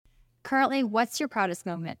currently, what's your proudest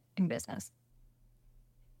moment in business?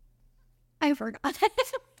 I forgot.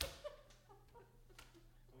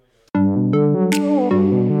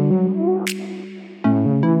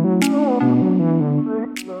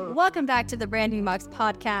 Welcome back to the Branding Mugs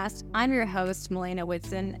podcast. I'm your host, Melena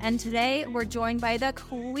Whitson, and today we're joined by the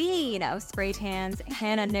queen of spray tans,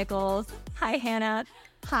 Hannah Nichols. Hi, Hannah.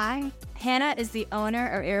 Hi. Hannah is the owner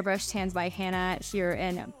of Airbrush Tans by Hannah here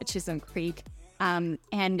in Chisholm Creek.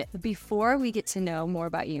 And before we get to know more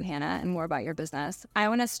about you, Hannah, and more about your business, I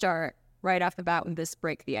want to start right off the bat with this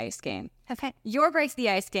Break the Ice game. Okay. Your Break the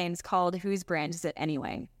Ice game is called Whose Brand Is It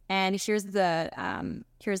Anyway? And here's the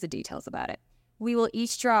details about it. We will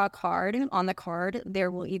each draw a card. On the card, there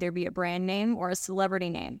will either be a brand name or a celebrity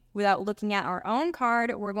name. Without looking at our own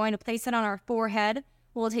card, we're going to place it on our forehead.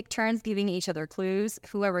 We'll take turns giving each other clues.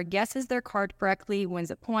 Whoever guesses their card correctly wins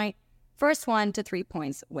a point. First 1 to 3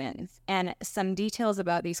 points wins. And some details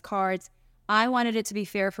about these cards. I wanted it to be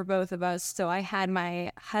fair for both of us, so I had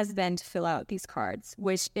my husband fill out these cards,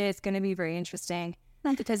 which is going to be very interesting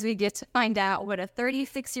because we get to find out what a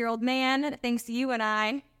 36-year-old man thinks you and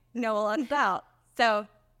I know a lot about. So,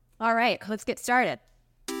 all right, let's get started.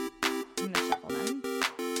 I'm going to shuffle them.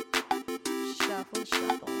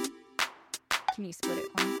 Shuffle. Can you split it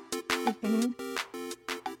for me? Mm-hmm.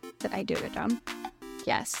 Did I do it, John?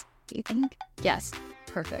 Yes. Do you think? Yes.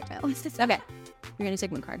 Perfect. Okay. You're going to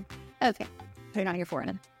take one card. Okay. Put it on your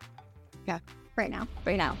forehead. Yeah. Right now.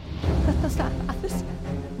 Right now.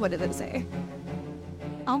 What did it say?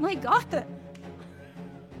 Oh my God.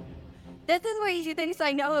 This is what you think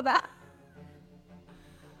I know about.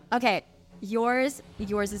 Okay. Yours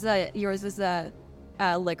is a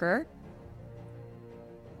liquor.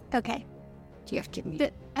 Okay. Do you have to give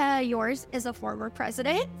me? Yours is a former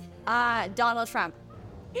president. Donald Trump.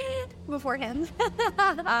 Before him.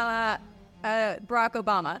 Barack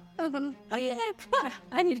Obama. Mm-hmm. Oh, yeah.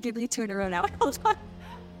 I need to give you 2 in a row now.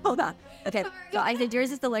 Hold on. Okay. So I said yours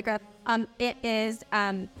is the liquor. It is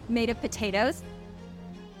made of potatoes.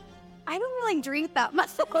 I don't really drink that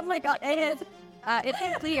much. Oh my God, it is.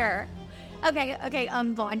 It's clear. Okay.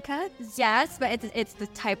 Vodka. Yes, but it's the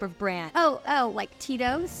type of brand. Oh, like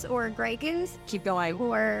Tito's or Grey Goose. Keep going.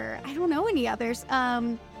 Or I don't know any others.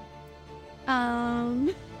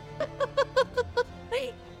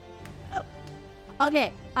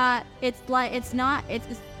 Okay.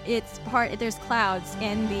 It's part. There's clouds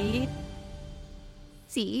in the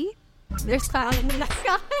sea. There's clouds in the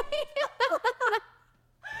sky.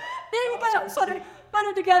 There you go. Put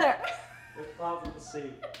it together. There's clouds in the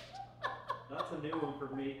sea. That's a new one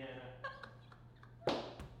for me, Hannah.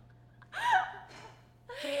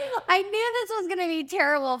 I knew this was gonna be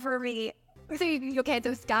terrible for me.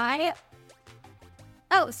 So sky.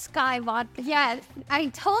 Oh, sky vodka. Yeah, I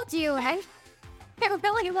told you. I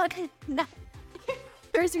really look.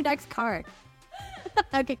 Where's your next card?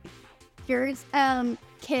 Okay. Here's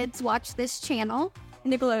kids watch this channel.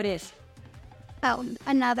 Nickelodeon. Oh,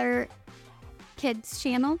 another kids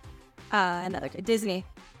channel. Another Disney.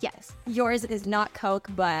 Yes. Yours is not Coke,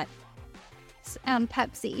 but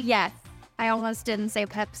Pepsi. yes. I almost didn't say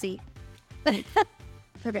Pepsi.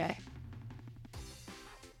 Okay.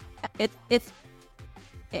 It's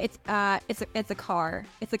a car.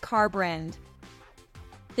 It's a car brand.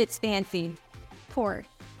 It's fancy. Ford.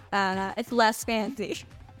 It's less fancy.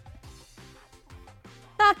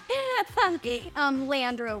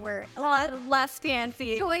 Land Rover. Less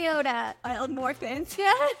fancy. Toyota. More fancy.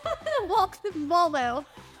 Volvo.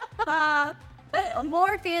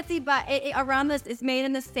 More fancy, but around this, it's made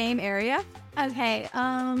in the same area. Okay.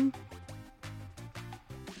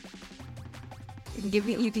 You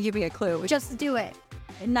can give me a clue. Just do it.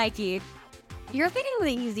 Nike. You're thinking of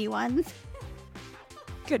the easy ones.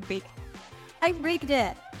 Could be. I rigged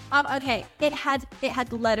it. Okay. It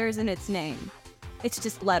had letters in its name. It's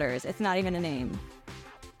just letters. It's not even a name.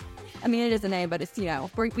 I mean, it is a name, but it's,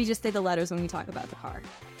 we just say the letters when we talk about the car.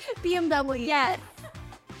 BMW. Yes.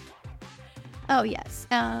 Oh, yes.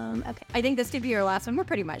 Okay. I think this could be your last one. We're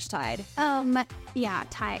pretty much tied. Yeah,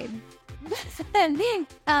 tied.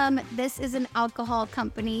 This is an alcohol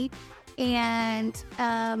company, and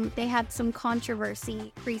they had some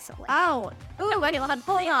controversy recently. Oh. Ooh,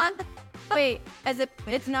 hold on. Wait, is it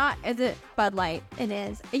Bud Light? It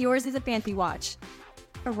is. Yours is a fancy watch.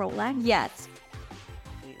 A Rolex? Yes.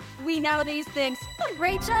 We know these things.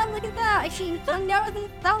 Great job, look at that. She knows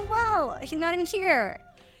it so well. She's not even here.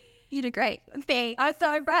 You did great. Thanks. I'm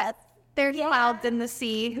so impressed. There's clouds in the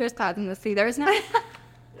sea. There's clouds in the sea. There's not.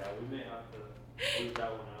 Yeah, we may have to leave that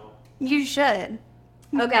one out. You should.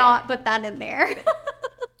 Okay. Not put that in there.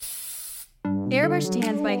 Airbrush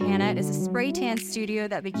Tans by Hannah is a spray tan studio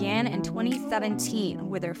that began in 2017,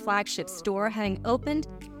 with their flagship store having opened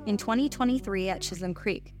in 2023 at Chisholm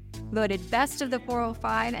Creek. Voted Best of the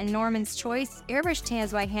 405 and Norman's Choice, Airbrush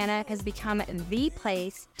Tans by Hannah has become the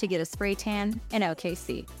place to get a spray tan in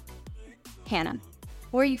OKC. Hannah,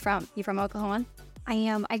 where are you from? You from Oklahoma? I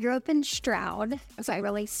am. I grew up in Stroud. It's a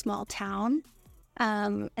really small town.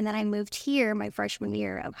 And then I moved here my freshman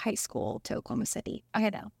year of high school to Oklahoma City.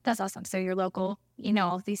 Okay, though. That's awesome. So you're local, you know,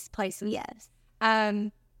 all these places. Yes.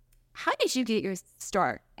 How did you get your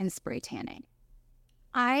start in spray tanning?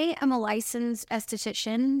 I am a licensed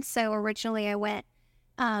esthetician. So originally I went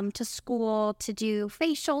to school to do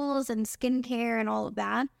facials and skincare and all of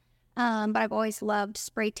that. But I've always loved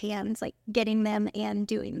spray tans, like getting them and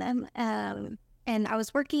doing them. And I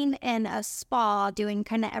was working in a spa doing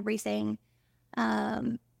kind of everything,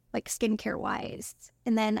 like skincare wise.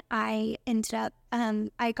 And then I ended up,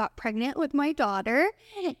 I got pregnant with my daughter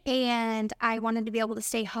and I wanted to be able to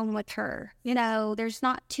stay home with her. You know, there's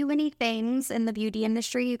not too many things in the beauty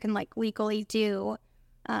industry you can like legally do,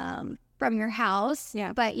 from your house,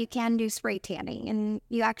 but you can do spray tanning and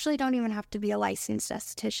you actually don't even have to be a licensed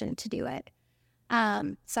esthetician to do it.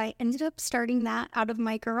 So I ended up starting that out of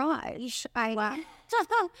my garage.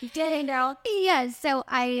 Dang now. Yeah, so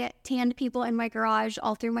I tanned people in my garage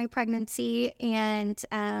all through my pregnancy and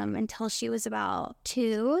until she was about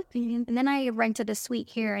 2. And then I rented a suite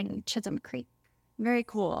here in Chisholm Creek. Very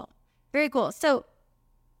cool. Very cool. So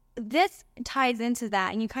this ties into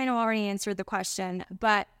that, and you kind of already answered the question,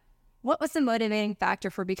 but what was the motivating factor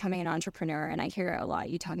for becoming an entrepreneur? And I hear a lot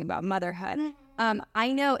you talking about motherhood.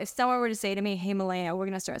 I know if someone were to say to me, hey, Milena, we're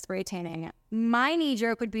going to start spray tanning, my knee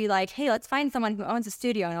jerk would be like, hey, let's find someone who owns a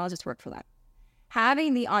studio and I'll just work for them.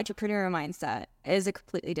 Having the entrepreneur mindset is a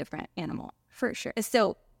completely different animal, for sure.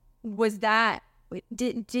 So was that,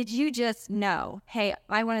 did you just know, hey,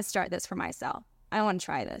 I want to start this for myself. I want to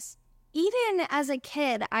try this. Even as a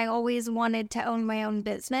kid, I always wanted to own my own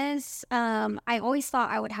business. I always thought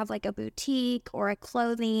I would have like a boutique or a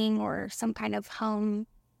clothing or some kind of home,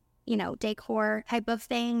 you know, decor type of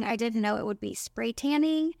thing. I didn't know it would be spray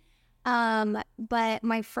tanning. But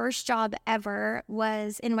my first job ever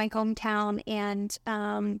was in my hometown and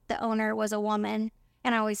the owner was a woman.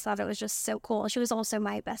 And I always thought it was just so cool. She was also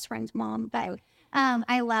my best friend's mom. But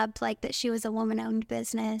I loved like that she was a woman-owned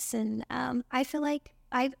business. And I feel like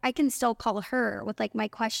I can still call her with like my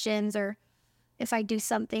questions, or if I do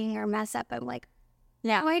something or mess up, I'm like,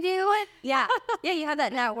 yeah, I do it. Yeah. Yeah, you have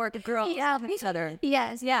that network of girls with each other.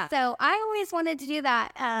 Yes. Yeah. So I always wanted to do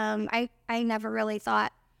that. I never really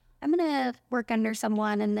thought I'm going to work under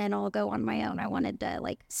someone and then I'll go on my own. I wanted to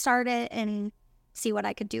like start it and see what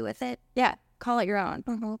I could do with it. Yeah. Call it your own.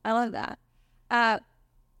 Mm-hmm. I love that.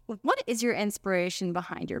 What is your inspiration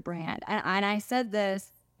behind your brand? And I said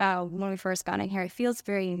this when we first got in here, it feels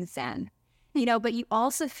very zen, you know, but you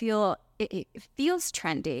also feel, it feels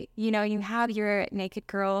trendy. You know, you have your naked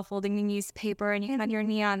girl holding the newspaper and you have your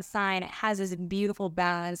neon sign. It has this beautiful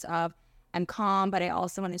balance of, I'm calm, but I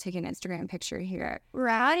also want to take an Instagram picture here.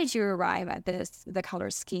 How did you arrive at the color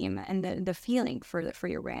scheme and the feeling for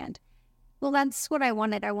your brand? Well, that's what I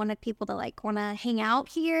wanted. I wanted people to like want to hang out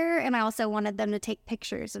here. And I also wanted them to take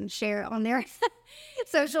pictures and share it on their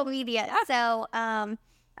social media. So,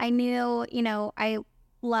 I knew, you know, I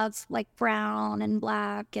love like brown and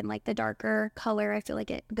black and like the darker color. I feel like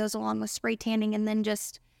it goes along with spray tanning, and then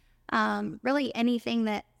just really anything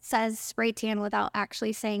that says spray tan without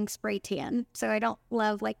actually saying spray tan. So I don't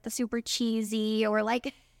love like the super cheesy or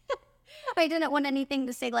like I didn't want anything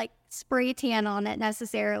to say like spray tan on it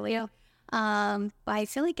necessarily. But I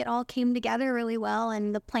feel like it all came together really well,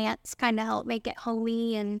 and the plants kind of helped make it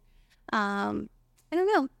homey. And I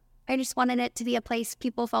don't know. I just wanted it to be a place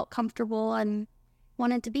people felt comfortable and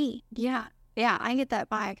wanted to be. Yeah. Yeah, I get that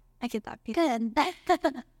vibe. I get that. Good.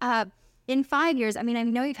 In 5 years, I mean, I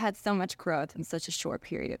know you've had so much growth in such a short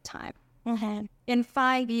period of time. Mm-hmm. In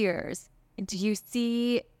 5 years, do you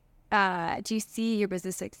see your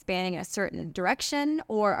business expanding in a certain direction,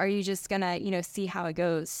 or are you just gonna, you know, see how it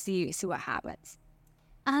goes, see what happens?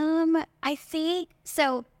 I think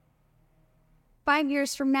so. 5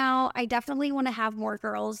 years from now, I definitely want to have more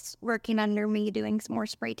girls working under me doing some more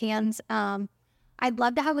spray tans. I'd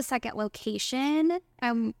love to have a second location.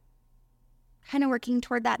 I'm kind of working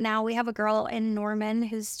toward that now. We have a girl in Norman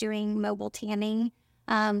who's doing mobile tanning.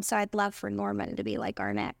 So I'd love for Norman to be like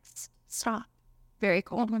our next stop. Very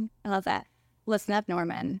cool. I love that. Listen up,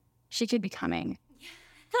 Norman. She could be coming.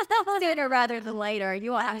 Sooner rather than later.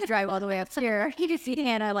 You won't have to drive all the way up here. You can see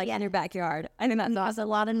Hannah like in your backyard. I think that's awesome. There's a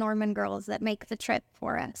lot of Norman girls that make the trip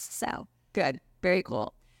for us. So good. Very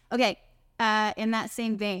cool. Okay. In that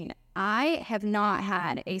same vein, I have not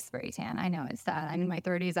had a spray tan. I know it's sad. I'm in my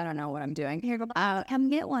 30s. I don't know what I'm doing. Here, come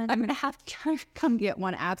get one. I'm going to have to come get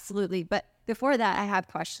one. Absolutely. But before that, I have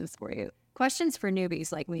questions for you. Questions for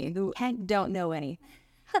newbies like me who don't know any.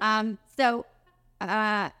 So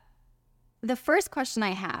the first question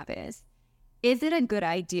I have is it a good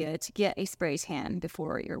idea to get a spray tan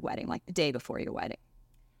before your wedding, like the day before your wedding?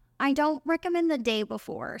 I don't recommend the day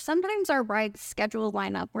before. Sometimes our brides schedule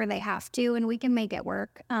line up where they have to, and we can make it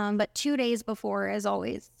work. But 2 days before is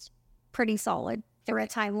always pretty solid for a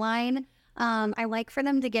timeline. I like for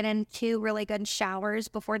them to get in 2 really good showers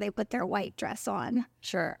before they put their white dress on.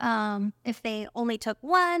 Sure. If they only took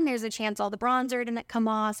one, there's a chance all the bronzer didn't come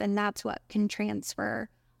off, and that's what can transfer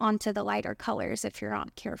onto the lighter colors if you're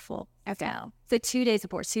not careful. Okay. So 2 days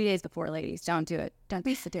before, ladies. Don't do it. Don't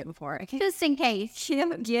do it before. Okay. Just in case.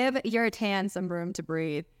 Give your tan some room to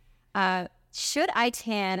breathe. Should I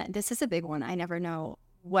tan? This is a big one. I never know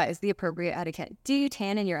what is the appropriate etiquette. Do you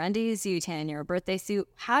tan in your undies? Do you tan in your birthday suit?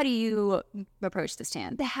 How do you approach this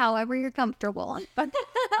tan? However you're comfortable.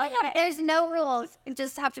 There's no rules. You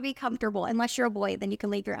just have to be comfortable. Unless you're a boy, then you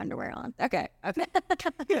can leave your underwear on. Okay.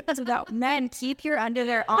 So men, keep your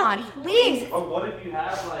underwear on, please. Or what if you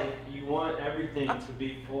have, like, you want everything to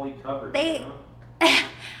be fully covered? They- You know?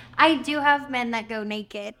 I do have men that go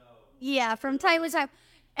naked. Yeah, from time to time.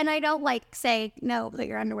 And I don't say, no, put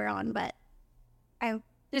your underwear on, but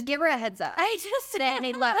Just give her a heads up. I just said,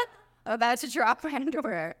 hey, look, I'm about to drop my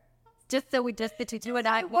underwear. Just so we just get to do it.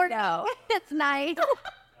 I know. It's nice.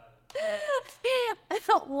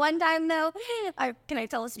 One time, though, can I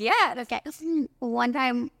tell us? Yeah. Okay. One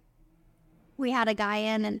time, we had a guy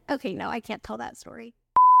in, and okay, no, I can't tell that story.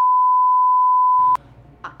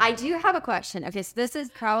 I do have a question. Okay, so this is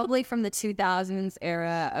probably from the 2000s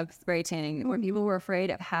era of spray tanning where people were afraid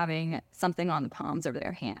of having something on the palms of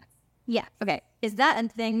their hands. Yeah. Okay, is that a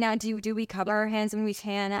thing now? Do we cover our hands when we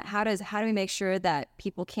tan? How do we make sure that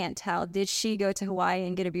people can't tell? Did she go to Hawaii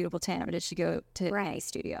and get a beautiful tan, or did she go to a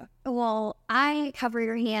studio? Well, I cover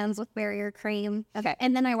your hands with barrier cream. Okay.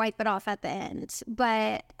 And then I wipe it off at the end.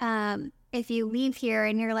 But if you leave here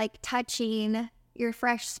and you're touching your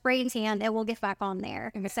fresh spray tan, it will get back on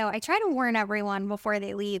there. Okay. So I try to warn everyone before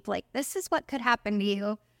they leave, this is what could happen to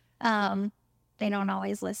you. They don't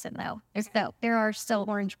always listen, though. So there are still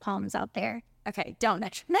orange palms out there. Okay, don't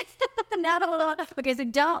touch. Not a lot. Okay, so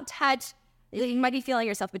don't touch. You might be feeling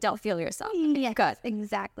yourself, but don't feel yourself. Yes, Good.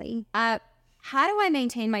 exactly. How do I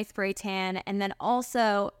maintain my spray tan? And then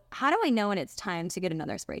also, how do I know when it's time to get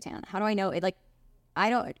another spray tan? How do I know it?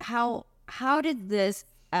 How does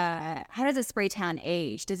a spray tan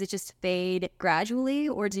age? Does it just fade gradually,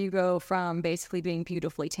 or do you go from basically being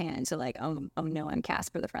beautifully tan to oh no, I'm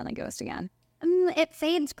Casper the Friendly Ghost again? It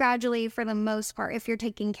fades gradually for the most part if you're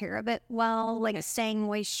taking care of it well, staying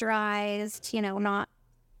moisturized, not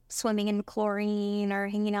swimming in chlorine or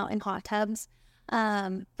hanging out in hot tubs.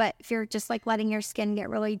 But if you're just letting your skin get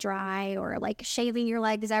really dry or shaving your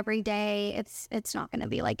legs every day, it's not going to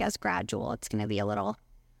be as gradual. It's going to be a little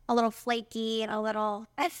flaky and a little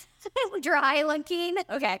dry looking.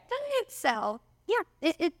 Okay. So yeah,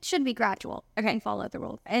 it should be gradual. Okay. And follow the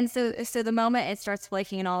rules. And so the moment it starts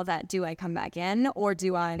flaking and all of that, do I come back in, or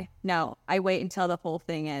do I? No, I wait until the whole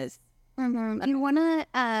thing is. Mm-hmm. You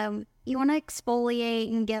wanna exfoliate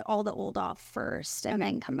and get all the old off first, and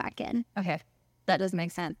then come back in. Okay, that does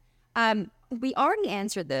make sense. We already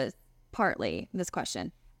answered this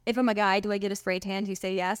question. If I'm a guy, do I get a spray tan? Do you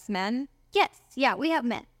say yes, men? Yes. Yeah, we have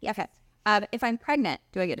men. Yeah. Okay. If I'm pregnant,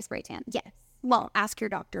 do I get a spray tan? Yes. Well, ask your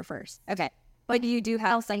doctor first. Okay. But you do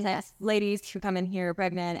have ladies who come in here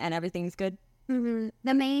pregnant and everything's good?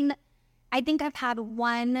 Mm-hmm. I think I've had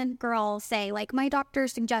one girl say, my doctor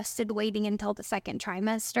suggested waiting until the second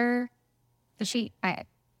trimester. I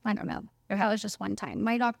don't know. That was just one time.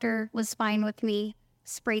 My doctor was fine with me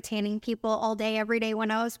spray tanning people all day, every day when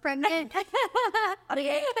I was pregnant.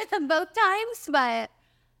 Both times, but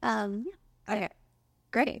Okay.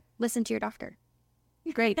 Great. Listen to your doctor.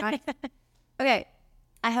 Great. Okay.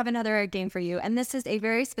 I have another game for you, and this is a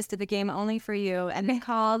very specific game only for you, and it's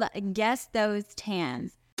called Guess Those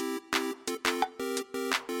Tans.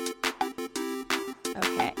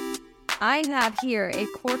 Okay. I have here a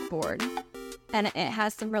cork board, and it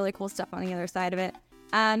has some really cool stuff on the other side of it.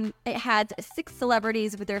 It has 6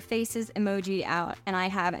 celebrities with their faces emojied out, and I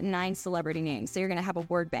have 9 celebrity names. So you're going to have a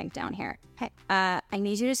word bank down here. Okay. I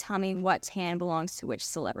need you to tell me what tan belongs to which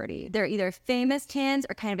celebrity. They're either famous tans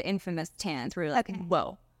or kind of infamous tans where you're like,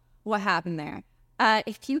 whoa, what happened there?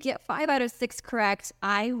 If you get 5 out of 6 correct,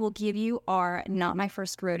 I will give you our Not My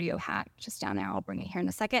First Rodeo hat just down there. I'll bring it here in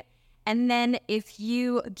a second. And then if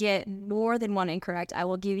you get more than one incorrect, I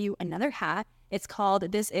will give you another hat. It's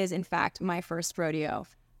called This Is, in fact, My First Rodeo.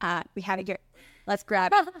 We have it here. Let's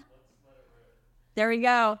grab it. There we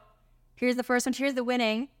go. Here's the first one. Here's the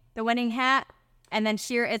winning hat. And then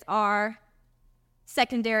here is our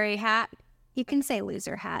secondary hat. You can say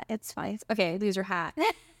loser hat. It's fine. Okay, loser hat.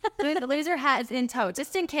 The loser hat is in tow,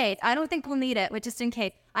 just in case. I don't think we'll need it, but just in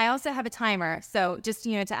case. I also have a timer. So just,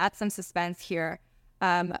 to add some suspense here,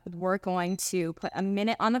 we're going to put a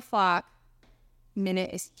minute on the clock. Minute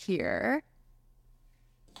is here.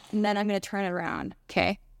 And then I'm going to turn it around.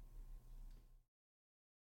 Okay.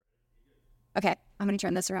 Okay, I'm going to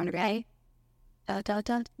turn this around, okay?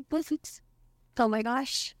 Oh my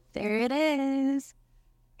gosh. There it is.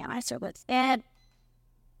 Yeah, my servlet's dead.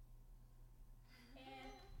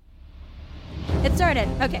 It started.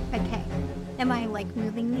 Okay. Okay. Am I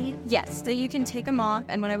moving these? Yes, so you can take them off,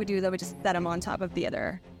 and when I would do that, I would just set them on top of the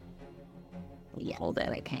other. Yeah. Hold it.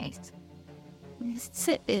 Okay. This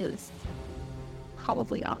is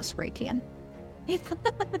probably all spray can. I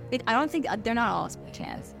don't think they're not all spray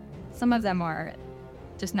cans. Some of them are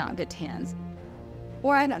just not good tans.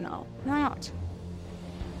 Or I don't know. Not.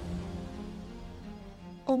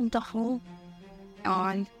 Oh, the whole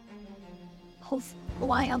On.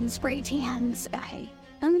 why on spray cans?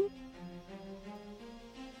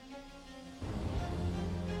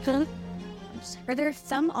 Are there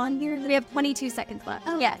some on here? We have 22 seconds left.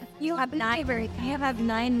 Oh, yes. You have 9. I have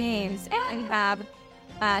 9 names, and I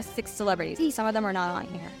have 6 celebrities. Some of them are not on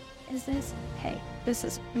here. Is this? Hey, this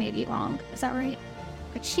is maybe wrong. Is that right?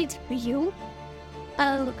 But she's for you?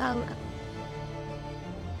 Oh.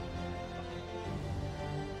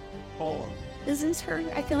 Four. Is this her?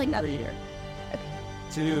 I feel like that. 3.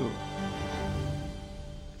 2.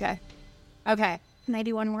 Okay. Okay. Can I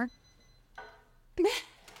do one more?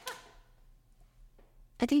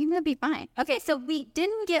 I think you're gonna be fine. Okay, so we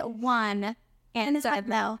didn't get one. And is that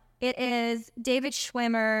no? It is David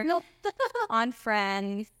Schwimmer on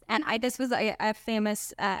Friends. And this was a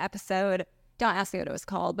famous episode. Don't ask me what it was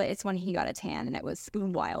called, but it's when he got a tan, and it was a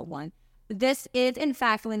wild one. This is, in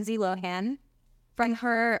fact, Lindsay Lohan from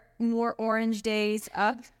her more orange days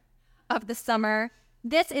of the summer.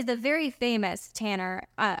 This is a very famous tanner,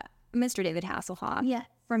 Mr. David Hasselhoff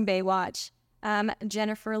from Baywatch.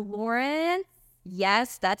 Jennifer Lawrence.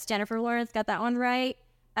 Yes, that's Jennifer Lawrence. Got that one right.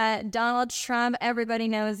 Donald Trump. Everybody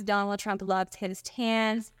knows Donald Trump loves his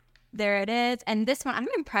tans. There it is. And this one, I'm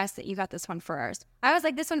impressed that you got this one first. I was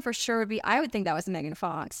like, this one for sure would be, I would think that was Megan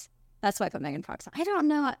Fox. That's why I put Megan Fox on. I don't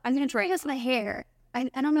know. I'm going to try. It was my hair. I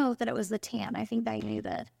don't know that it was the tan. I think I knew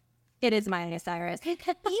that. It is Miley Cyrus.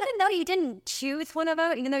 Even though you didn't choose one of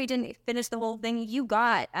them, even though you didn't finish the whole thing, you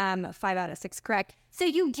got 5 out of 6 correct. So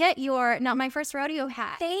you get your Not My First Rodeo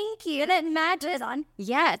hat. Thank you. And it matches on.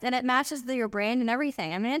 Yes, and it matches your brand and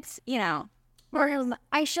everything. I mean, it's, Or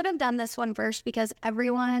I should have done this one first because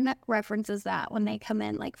everyone references that when they come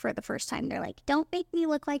in, for the first time. They're like, don't make me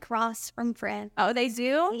look like Ross from Friends. Oh, they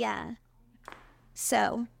do? Yeah.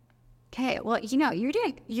 So. Okay, well, you're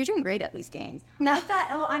doing great at these games. No,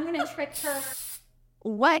 I'm going to trick her.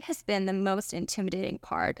 What has been the most intimidating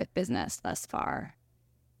part of business thus far?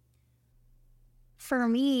 For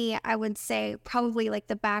me, I would say probably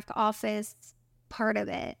the back office part of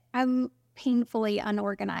it. I'm painfully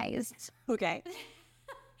unorganized. Okay.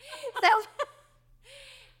 So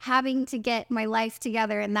having to get my life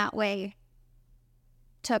together in that way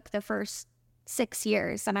took the first 6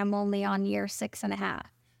 years, and I'm only on year 6.5.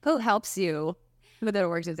 Who helps you with the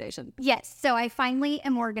organization? Yes. So I finally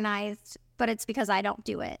am organized, but it's because I don't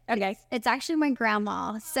do it. Okay. It's actually my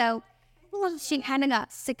grandma. So she kind of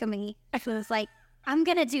got sick of me. She was like, I'm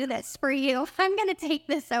going to do this for you. I'm going to take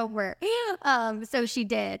this over. So she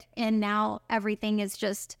did. And now everything is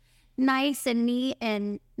just nice and neat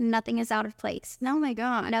and nothing is out of place. Oh my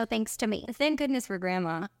God. No thanks to me. Thank goodness for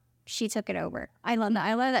Grandma. She took it over. I love that.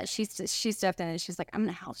 I love that she stepped in and she's like, I'm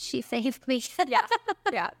going to help. She saved me. Yeah.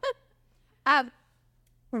 Yeah.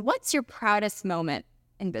 What's your proudest moment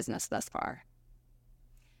in business thus far?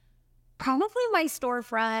 Probably my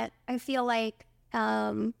storefront. I feel like,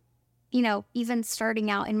 even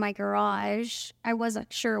starting out in my garage, I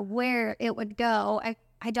wasn't sure where it would go.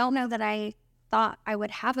 I don't know that I thought I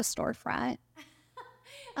would have a storefront.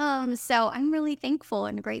 So I'm really thankful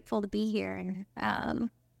and grateful to be here. And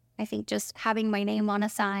I think just having my name on a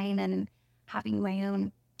sign and having my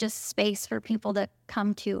own just space for people to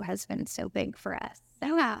come to has been so big for us.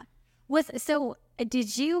 Yeah.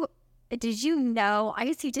 Did you know? I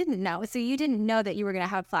guess you didn't know. So you didn't know that you were going to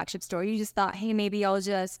have a flagship store. You just thought, hey, maybe I'll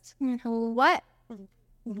just. What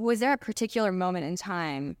was there a particular moment in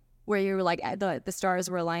time where you were like, the stars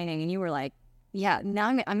were aligning and you were like, yeah, now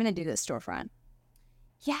I'm going to do this storefront?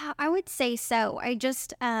 Yeah, I would say so. I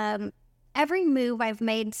just, every move I've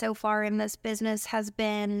made so far in this business has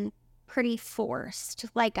been pretty forced.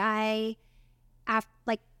 Like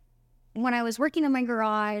when I was working in my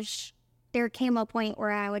garage, there came a point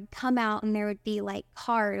where I would come out and there would be like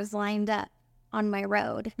cars lined up on my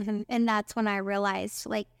road. Mm-hmm. And that's when I realized,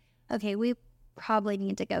 like, okay, we probably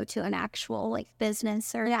need to go to an actual like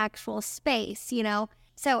business or an actual space, you know?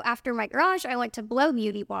 So after my garage, I went to Blow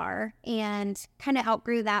Beauty Bar and kind of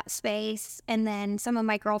outgrew that space. And then some of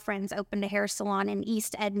my girlfriends opened a hair salon in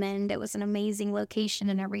East Edmond. It was an amazing location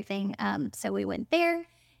and everything. So we went there.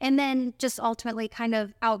 And then just ultimately kind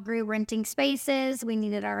of outgrew renting spaces. We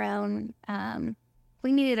needed our own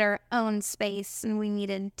space, and we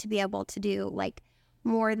needed to be able to do like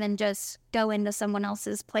more than just go into someone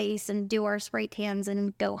else's place and do our spray tans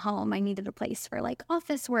and go home. I needed a place for like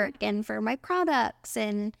office work and for my products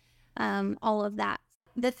and all of that.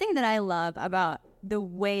 The thing that I love about the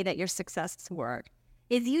way that your success worked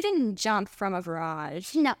is you didn't jump from a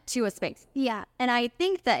garage to a space. Yeah. And I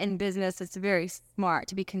think that in business, it's very smart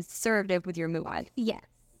to be conservative with your move. Yes.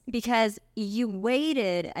 Because you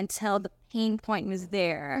waited until the pain point was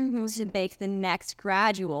there to make the next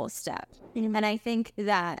gradual step. Mm-hmm. And I think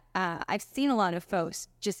that I've seen a lot of folks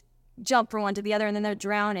just jump from one to the other, and then they're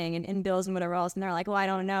drowning in bills and whatever else. And they're like, well, I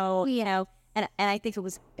don't know, you know. And I think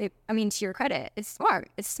to your credit, it's smart.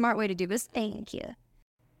 It's a smart way to do this. Thank you.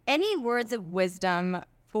 Any words of wisdom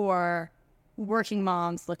for working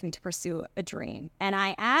moms looking to pursue a dream? And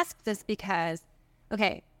I ask this because,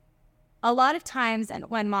 okay, a lot of times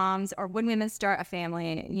when moms or when women start a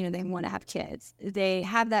family, you know, they want to have kids. They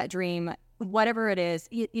have that dream, whatever it is.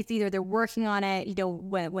 It's either they're working on it, you know,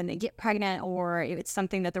 when they get pregnant, or if it's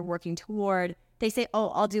something that they're working toward. They say, oh,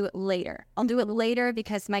 I'll do it later. I'll do it later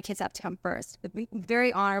because my kids have to come first.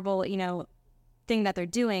 Very honorable, you know, thing that they're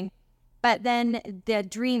doing. But then the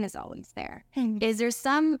dream is always there. Is there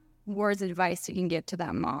some words of advice you can give to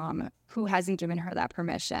that mom who hasn't given her that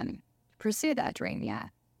permission to pursue that dream yet?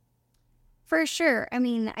 For sure. I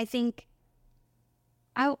mean, I think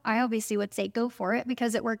I obviously would say go for it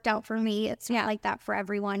because it worked out for me. It's not like that for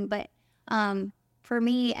everyone. But for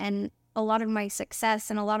me, and a lot of my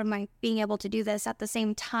success and a lot of my being able to do this at the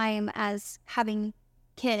same time as having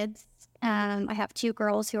kids, I have 2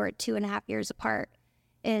 girls who are 2.5 years apart,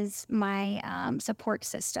 is my support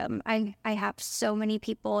system. I have so many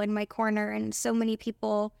people in my corner and so many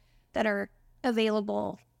people that are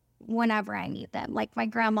available whenever I need them. Like my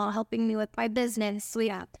grandma helping me with my business.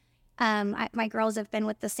 My girls have been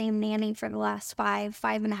with the same nanny for the last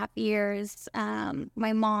 5.5 years.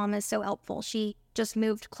 My mom is so helpful. She just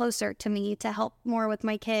moved closer to me to help more with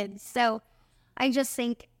my kids. So I just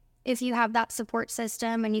think if you have that support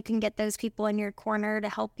system and you can get those people in your corner to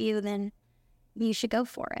help you, then you should go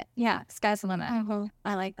for it. Yeah, sky's the limit. Mm-hmm.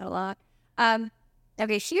 I like that a lot.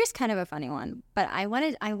 Okay, here's kind of a funny one, but I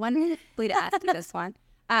wanted Lee to ask you this one.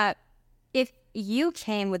 If you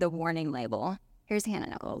came with a warning label, here's Hannah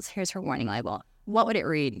Nichols, here's her warning label, what would it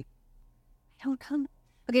read? I don't know.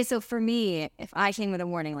 Okay, so for me, if I came with a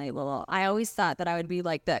warning label, I always thought that I would be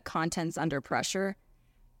like the contents under pressure.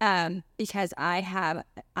 Because I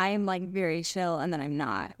am like very chill and then I'm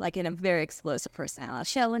not, like in a very explosive personality.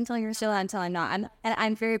 Chill until you're chill until I'm not. And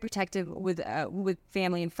I'm very protective with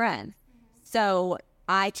family and friends. So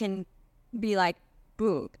I can be like,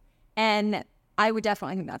 boo. And I would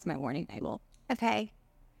definitely think that's my warning label. Okay.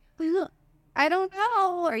 I don't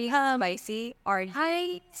know. Are you spicy? Are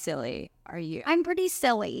you silly? Are you? I'm pretty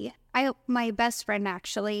silly. My best friend,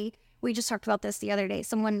 actually, we just talked about this the other day.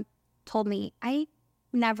 Someone told me, I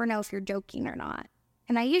never know if you're joking or not.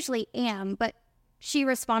 And I usually am, but she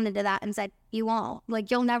responded to that and said, you won't.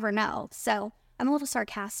 Like, you'll never know. So I'm a little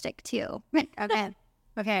sarcastic, too. Okay.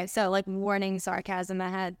 Okay, so like warning sarcasm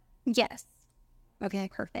ahead. Yes. Okay,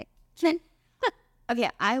 perfect. Okay,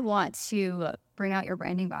 I want to bring out your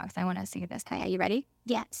branding box. I want to see this. Are you ready?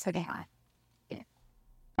 Yes. Okay, hi. Yeah.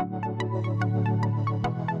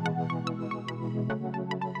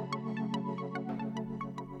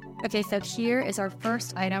 Okay, so here is our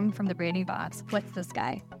first item from the branding box. What's this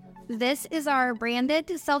guy? This is our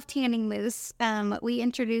branded self-tanning mousse. We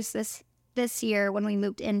introduced this year when we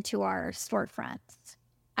moved into our storefronts.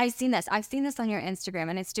 I've seen this on your Instagram,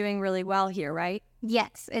 and it's doing really well here, right?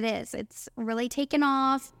 Yes, it is. It's really taken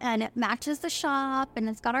off, and it matches the shop, and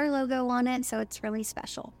it's got our logo on it, so it's really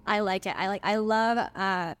special. I like it. I love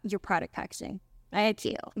your product packaging. Thank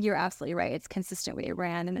you. You're absolutely right. It's consistent with your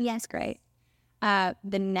brand, and yes, it's great.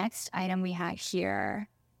 The next item we have here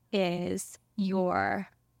is these are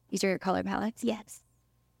your color palettes. Yes.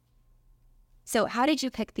 So how did you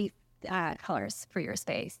pick the colors for your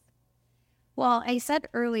space? Well, I said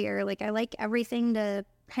earlier, like, I like everything to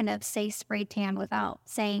kind of say spray tan without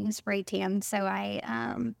saying spray tan. So I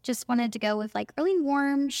just wanted to go with like really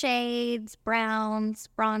warm shades, browns,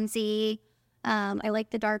 bronzy. I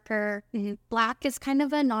like the darker. Black is kind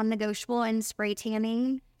of a non-negotiable in spray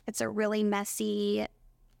tanning. It's a really messy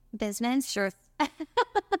business. Sure.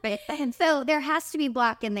 And so there has to be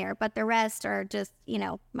black in there, but the rest are just, you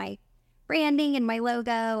know, my branding and my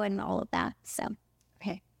logo and all of that. So,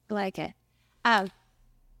 okay, I like it.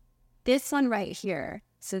 This one right here.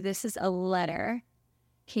 So this is a letter.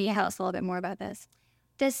 Can you tell us a little bit more about this?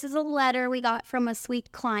 This is a letter we got from a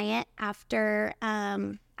sweet client after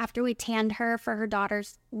we tanned her for her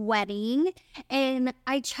daughter's wedding. And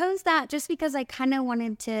I chose that just because I kind of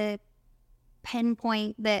wanted to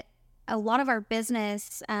pinpoint that a lot of our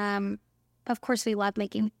business, of course, we love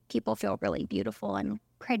making people feel really beautiful and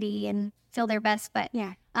pretty and feel their best. But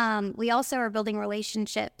we also are building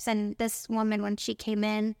relationships. And this woman, when she came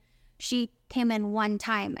in one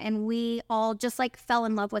time and we all just like fell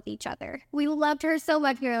in love with each other. We loved her so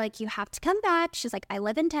much. We were like, you have to come back. She's like, I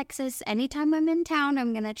live in Texas. Anytime I'm in town,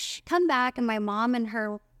 I'm going to come back. And my mom and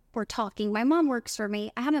her were talking. My mom works for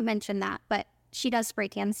me. I haven't mentioned that, but she does spray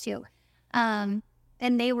tans too. And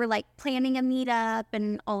they were like planning a meetup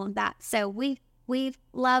and all of that. So we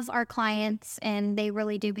love our clients and they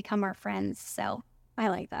really do become our friends. So I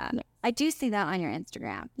like that. Yes. I do see that on your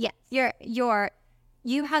Instagram. Yes.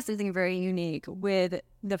 You have something very unique with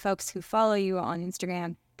the folks who follow you on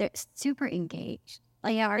Instagram. They're super engaged.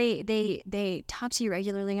 Like they talk to you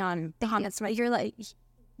regularly on comments. Right? You're like,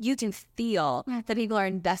 you can feel that people are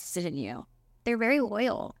invested in you. They're very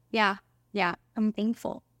loyal. Yeah. I'm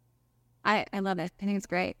thankful. I love it. I think it's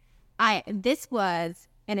great. This was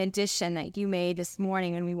an addition that you made this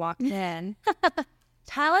morning when we walked in.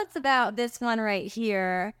 Tell us about this one right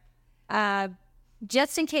here.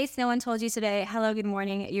 Just in case no one told you today, hello, good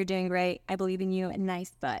morning. You're doing great. I believe in you.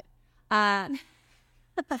 Nice butt.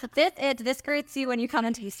 This greets you when you come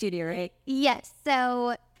into the studio, right? Yes.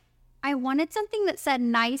 So I wanted something that said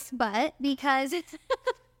nice butt because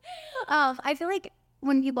I feel like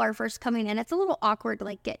when people are first coming in, it's a little awkward to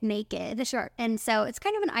like get naked. Sure. And so it's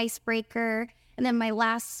kind of an icebreaker. And then my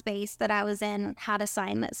last space that I was in had a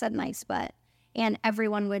sign that said nice butt. And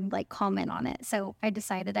everyone would like comment on it. So I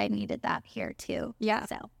decided I needed that here too. Yeah.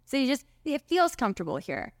 So it feels comfortable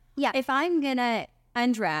here. Yeah. If I'm going to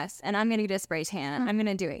undress and I'm going to get a spray tan, I'm going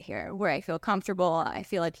to do it here where I feel comfortable. I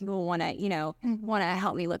feel like people want to,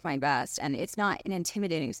 help me look my best. And it's not an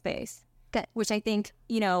intimidating space. Good. Which I think,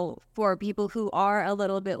 for people who are a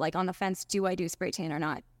little bit like on the fence, do I do spray tan or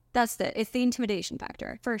not? It's the intimidation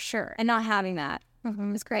factor. For sure. And not having that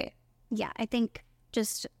is great. Yeah. I think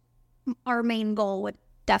just our main goal would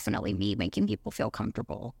definitely be making people feel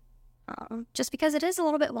comfortable. Just because it is a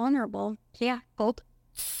little bit vulnerable. Yeah. Gulp.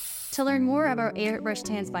 To learn more about Airbrush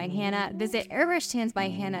Tans by Hannah, visit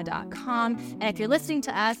airbrushtans.hannah.com. And if you're listening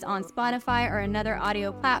to us on Spotify or another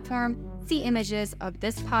audio platform, see images of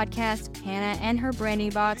this podcast, Hannah and her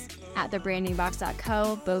branding box at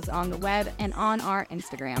thebrandingbox.co, both on the web and on our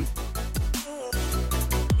Instagram.